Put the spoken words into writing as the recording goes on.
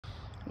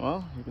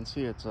Well, you can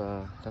see it's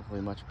definitely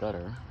much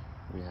better.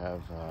 We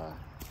have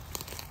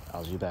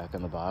algae back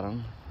on the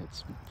bottom.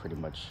 It's pretty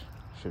much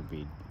should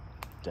be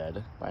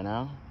dead by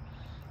now,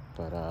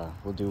 but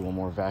we'll do one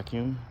more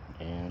vacuum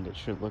and it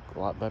should look a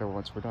lot better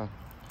once we're done.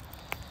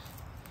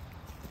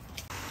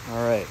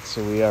 All right,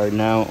 so we are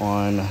now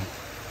on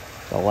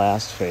the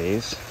last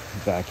phase,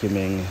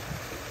 vacuuming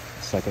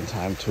second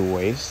time to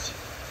waste.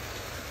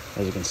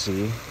 As you can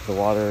see, the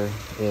water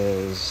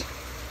is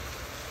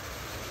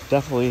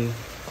definitely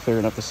clear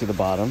enough to see the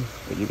bottom,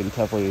 but you can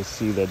definitely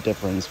see the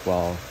difference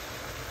while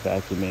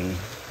vacuuming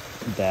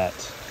that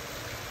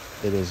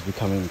it is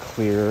becoming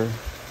clearer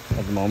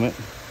at the moment.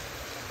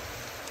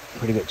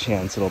 Pretty good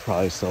chance it'll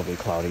probably still be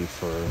cloudy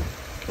for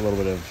a little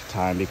bit of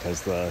time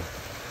because the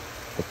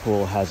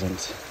pool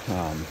hasn't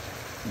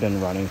been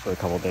running for a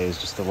couple days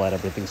just to let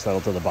everything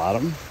settle to the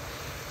bottom,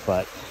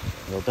 but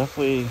you'll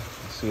definitely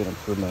see an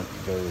improvement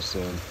very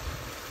soon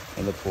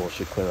and the pool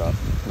should clear up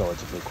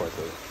relatively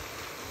quickly.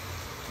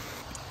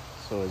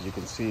 So as you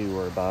can see,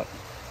 we're about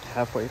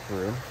halfway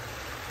through.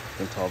 You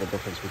can tell the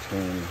difference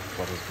between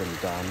what has been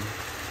done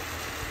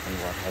and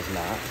what has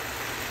not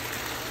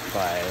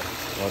by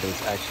what is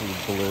actually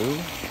blue,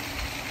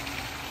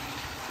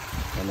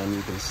 and then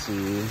you can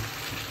see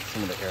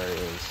some of the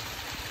areas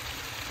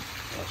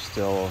are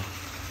still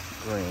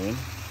green,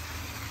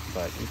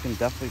 but you can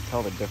definitely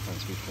tell the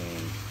difference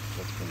between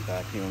what's been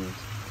vacuumed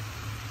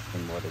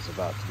and what is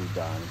about to be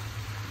done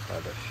by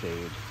the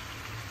shade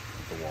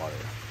of the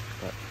water.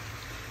 But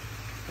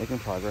making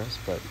progress,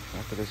 but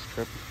after this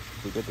trip,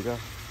 we'll be good to go.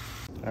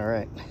 All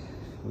right,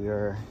 we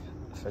are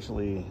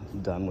officially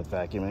done with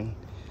vacuuming.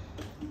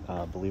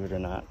 Believe it or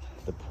not,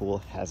 the pool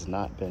has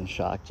not been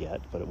shocked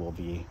yet, but it will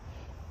be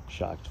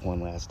shocked one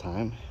last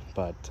time.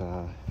 But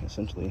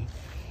essentially,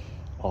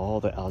 all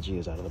the algae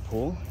is out of the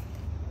pool.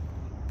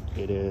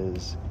 It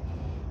is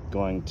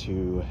going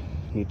to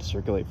need to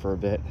circulate for a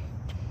bit,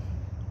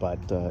 but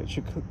it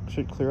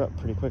should clear up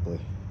pretty quickly.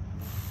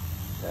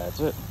 That's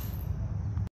it.